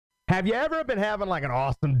Have you ever been having like an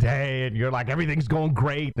awesome day and you're like, everything's going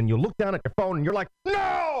great, and you look down at your phone and you're like,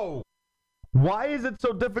 no! Why is it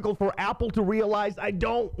so difficult for Apple to realize I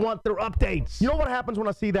don't want their updates? You know what happens when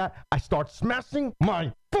I see that? I start smashing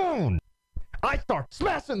my phone. I start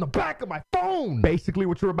smashing the back of my phone. Basically,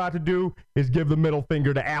 what you're about to do is give the middle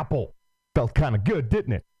finger to Apple. Felt kind of good,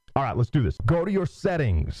 didn't it? All right, let's do this. Go to your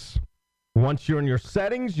settings. Once you're in your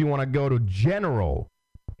settings, you want to go to General.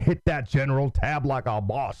 Hit that General tab like a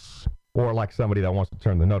boss, or like somebody that wants to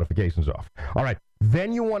turn the notifications off. All right,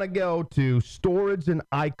 then you want to go to Storage and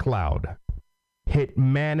iCloud. Hit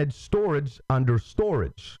Manage Storage under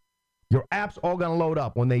Storage. Your app's all going to load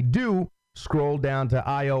up. When they do, scroll down to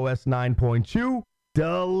iOS 9.2.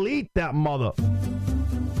 Delete that mother.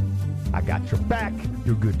 I got your back.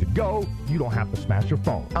 You're good to go. You don't have to smash your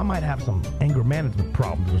phone. I might have some anger management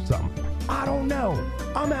problems or something. I don't know.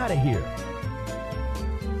 I'm out of here.